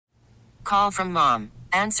call from mom.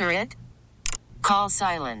 Answer it. Call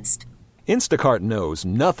silenced. Instacart knows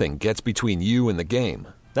nothing gets between you and the game.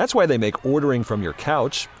 That's why they make ordering from your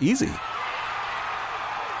couch easy.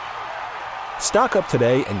 Stock up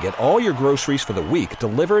today and get all your groceries for the week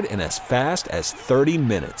delivered in as fast as 30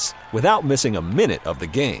 minutes without missing a minute of the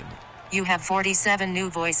game. You have 47 new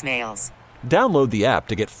voicemails. Download the app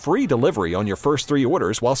to get free delivery on your first 3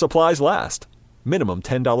 orders while supplies last. Minimum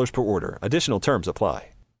 $10 per order. Additional terms apply.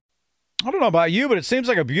 I don't know about you, but it seems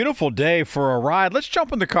like a beautiful day for a ride. Let's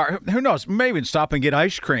jump in the car. Who knows? Maybe we can stop and get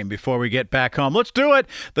ice cream before we get back home. Let's do it.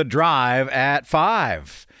 The Drive at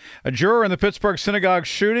 5. A juror in the Pittsburgh synagogue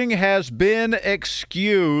shooting has been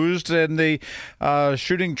excused in the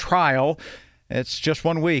shooting trial. It's just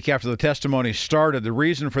 1 week after the testimony started. The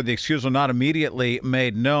reason for the excusal not immediately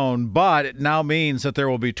made known, but it now means that there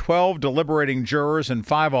will be 12 deliberating jurors and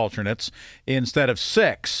 5 alternates instead of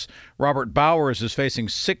 6. Robert Bowers is facing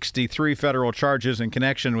 63 federal charges in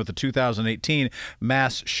connection with the 2018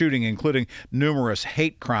 mass shooting, including numerous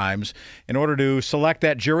hate crimes. In order to select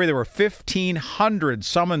that jury, there were 1,500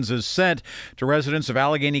 summonses sent to residents of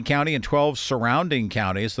Allegheny County and 12 surrounding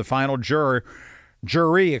counties. The final jury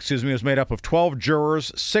was made up of 12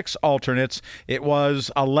 jurors, 6 alternates. It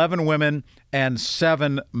was 11 women and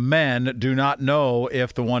 7 men. Do not know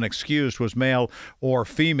if the one excused was male or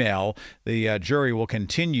female. The jury will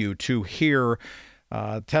continue to hear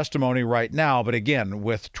testimony right now, but again,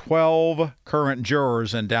 with 12 current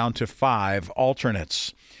jurors and down to 5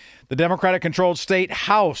 alternates. The Democratic-controlled state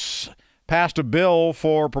House passed a bill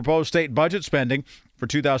for proposed state budget spending for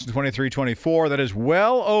 2023-24 that is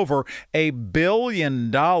well over $1 billion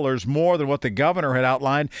more than what the governor had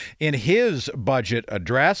outlined in his budget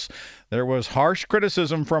address. There was harsh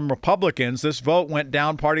criticism from Republicans. This vote went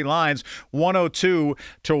down party lines, 102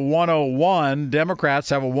 to 101. Democrats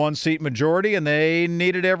have a 1-seat majority, and they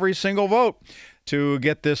needed every single vote to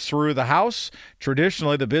get this through the House.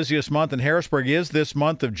 Traditionally, the busiest month in Harrisburg is this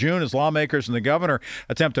month of June as lawmakers and the governor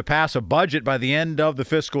attempt to pass a budget by the end of the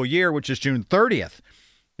fiscal year, which is June 30th.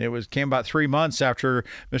 It came about 3 months after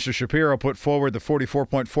Mr. Shapiro put forward the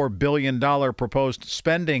 $44.4 billion proposed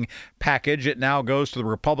spending package. It now goes to the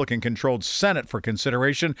Republican-controlled Senate for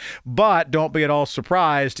consideration. But don't be at all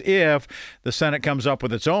surprised if the Senate comes up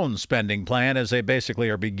with its own spending plan, as they basically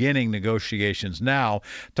are beginning negotiations now.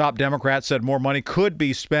 Top Democrats said more money could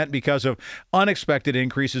be spent because of unexpected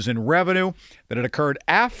increases in revenue that had occurred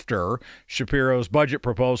after Shapiro's budget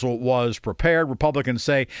proposal was prepared. Republicans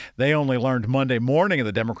say they only learned Monday morning of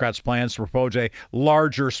the Democrats' plans to propose a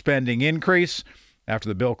larger spending increase. After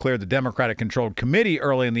the bill cleared the Democratic-controlled committee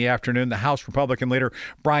early in the afternoon, the House Republican leader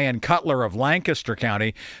Brian Cutler of Lancaster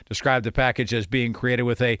County described the package as being created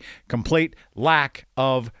with a complete lack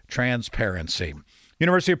of transparency.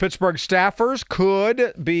 University of Pittsburgh staffers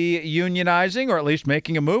could be unionizing, or at least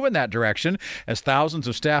making a move in that direction, as thousands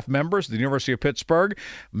of staff members of the University of Pittsburgh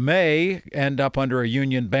may end up under a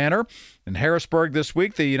union banner. In Harrisburg this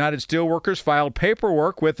week, the United Steelworkers filed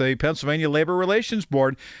paperwork with the Pennsylvania Labor Relations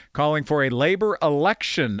Board calling for a labor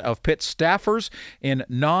election of Pitt staffers in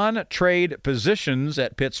non-trade positions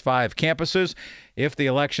at Pitt's 5 campuses. If the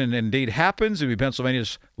election indeed happens, it will be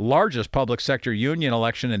Pennsylvania's largest public sector union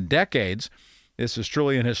election in decades. This is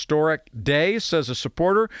truly an historic day, says a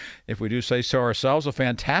supporter. If we do say so ourselves, a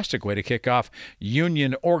fantastic way to kick off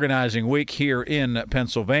union organizing week here in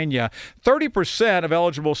Pennsylvania. 30% of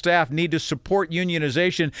eligible staff need to support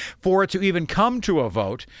unionization for it to even come to a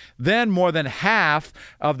vote. Then more than half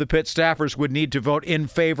of the Pitt staffers would need to vote in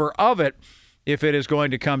favor of it if it is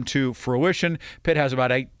going to come to fruition. Pitt has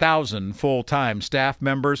about 8,000 full-time staff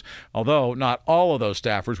members, although not all of those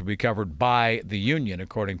staffers will be covered by the union,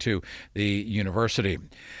 according to the university.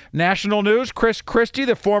 National news, Chris Christie,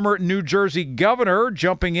 the former New Jersey governor,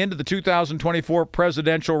 jumping into the 2024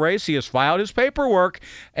 presidential race. He has filed his paperwork,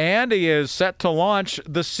 and he is set to launch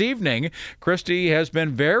this evening. Christie has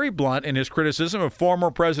been very blunt in his criticism of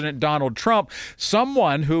former President Donald Trump,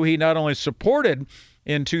 someone who he not only supported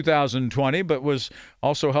in 2020, but was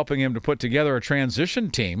also helping him to put together a transition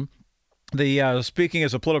team. Speaking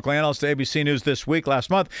as a political analyst to ABC News this week, last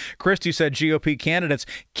month, Christie said GOP candidates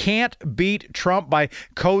can't beat Trump by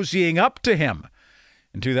cozying up to him.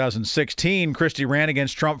 In 2016, Christie ran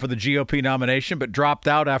against Trump for the GOP nomination, but dropped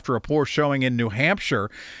out after a poor showing in New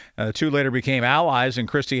Hampshire. The two later became allies, and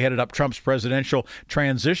Christie headed up Trump's presidential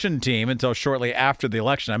transition team until shortly after the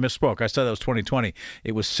election. I misspoke. I said that was 2020.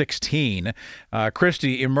 It was 16.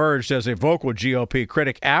 Christie emerged as a vocal GOP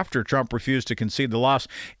critic after Trump refused to concede the loss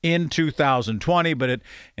in 2020, but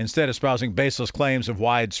instead espousing baseless claims of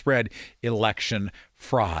widespread election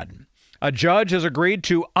fraud. A judge has agreed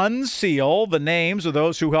to unseal the names of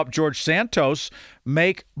those who helped George Santos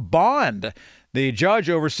make bond. The judge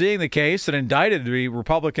overseeing the case that indicted the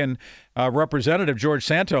Republican Representative George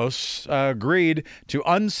Santos agreed to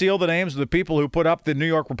unseal the names of the people who put up the New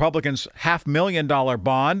York Republicans' $500,000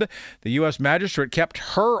 bond. The U.S. magistrate kept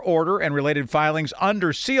her order and related filings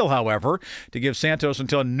under seal, however, to give Santos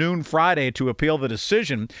until noon Friday to appeal the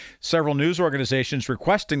decision. Several news organizations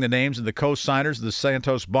requesting the names of the co-signers of the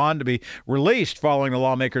Santos bond to be released following the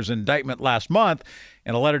lawmaker's indictment last month.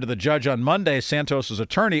 In a letter to the judge on Monday, Santos'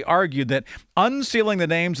 attorney argued that unsealing the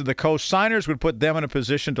names of the co-signers would put them in a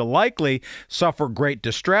position to likely suffer great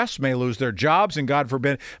distress, may lose their jobs, and God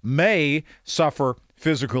forbid, may suffer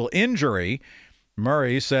physical injury.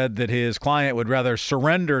 Murray said that his client would rather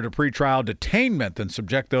surrender to pretrial detainment than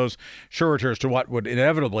subject those suretors to what would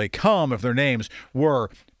inevitably come if their names were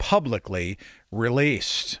publicly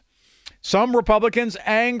released. Some Republicans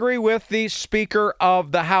angry with the Speaker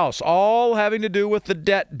of the House, all having to do with the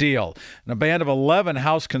debt deal. And a band of 11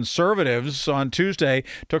 House conservatives on Tuesday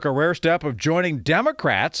took a rare step of joining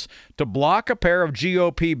Democrats to block a pair of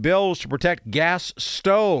GOP bills to protect gas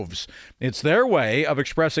stoves. It's their way of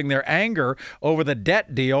expressing their anger over the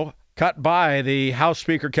debt deal cut by the House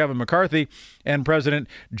Speaker Kevin McCarthy and President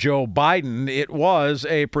Joe Biden. It was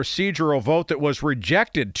a procedural vote that was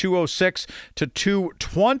rejected, 206 to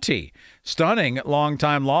 220. Stunning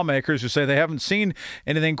longtime lawmakers who say they haven't seen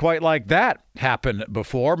anything quite like that happen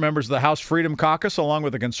before. Members of the House Freedom Caucus, along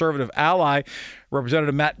with a conservative ally,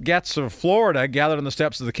 Representative Matt Gaetz of Florida, gathered on the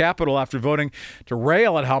steps of the Capitol after voting to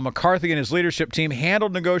rail at how McCarthy and his leadership team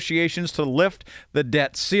handled negotiations to lift the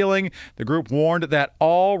debt ceiling. The group warned that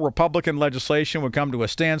all Republican legislation would come to a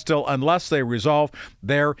standstill unless they resolve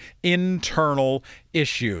their internal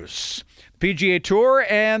issues. PGA Tour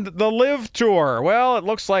and the Live Tour. Well, it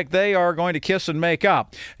looks like they are going to kiss and make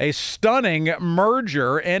up. A stunning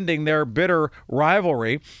merger ending their bitter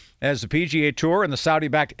rivalry as the PGA Tour and the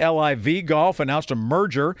Saudi-backed LIV Golf announced a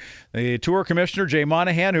merger. The tour commissioner, Jay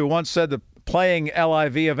Monahan, who once said that playing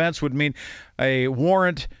LIV events would mean would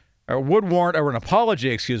warrant an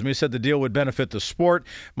apology, said the deal would benefit the sport.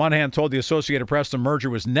 Monahan told the Associated Press the merger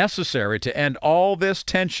was necessary to end all this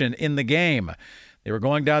tension in the game. They were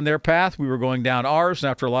going down their path. We were going down ours.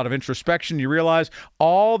 And after a lot of introspection, you realize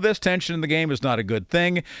all this tension in the game is not a good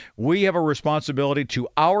thing. We have a responsibility to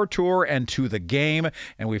our tour and to the game,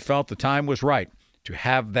 and we felt the time was right to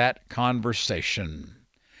have that conversation.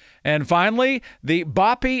 And finally, the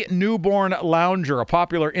Boppy Newborn Lounger, a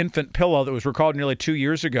popular infant pillow that was recalled nearly 2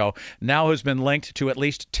 years ago, now has been linked to at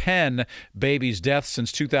least 10 babies' deaths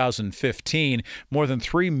since 2015. More than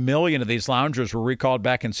 3 million of these loungers were recalled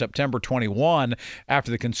back in September 21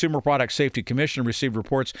 after the Consumer Product Safety Commission received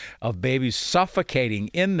reports of babies suffocating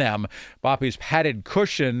in them. Boppy's padded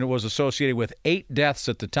cushion was associated with 8 deaths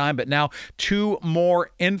at the time, but now 2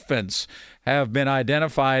 more infants have been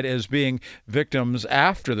identified as being victims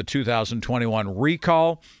after the 2021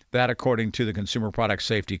 recall. That, according to the Consumer Product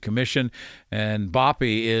Safety Commission. And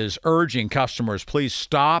Boppy is urging customers, please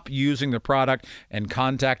stop using the product and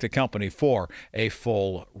contact the company for a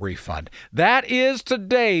full refund. That is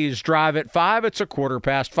today's Drive at 5. It's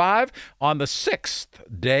 5:15 on the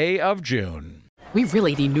 6th day of June. We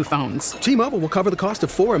really need new phones. T-Mobile will cover the cost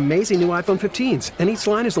of 4 amazing new iPhone 15s, and each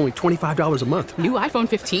line is only $25 a month. New iPhone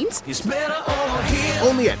 15s? It's better over here.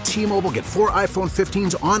 Only at T-Mobile, get 4 iPhone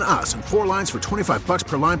 15s on us and 4 lines for $25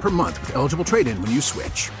 per line per month with eligible trade-in when you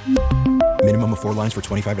switch. Minimum of 4 lines for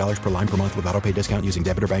 $25 per line per month with autopay discount using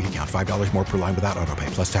debit or bank account. $5 more per line without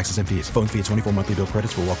autopay, plus taxes and fees. Phone fee at 24 monthly bill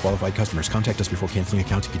credits for well-qualified customers. Contact us before canceling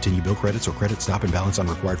account to continue bill credits or credit stop and balance on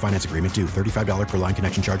required finance agreement due. $35 per line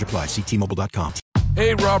connection charge applies. See T-Mobile.com.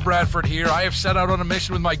 Hey, Rob Bradford here. I have set out on a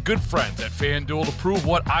mission with my good friends at FanDuel to prove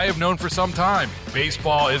what I have known for some time.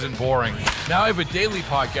 Baseball isn't boring. Now I have a daily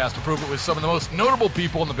podcast to prove it with some of the most notable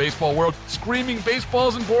people in the baseball world, screaming baseball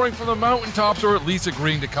isn't boring from the mountaintops, or at least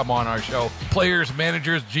agreeing to come on our show. Players,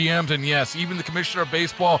 managers, GMs, and yes, even the commissioner of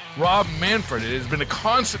baseball, Rob Manfred. It has been a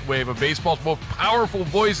constant wave of baseball's most powerful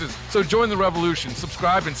voices. So join the revolution.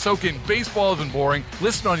 Subscribe and soak in Baseball Isn't Boring.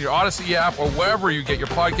 Listen on your Odyssey app or wherever you get your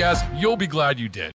podcasts. You'll be glad you did.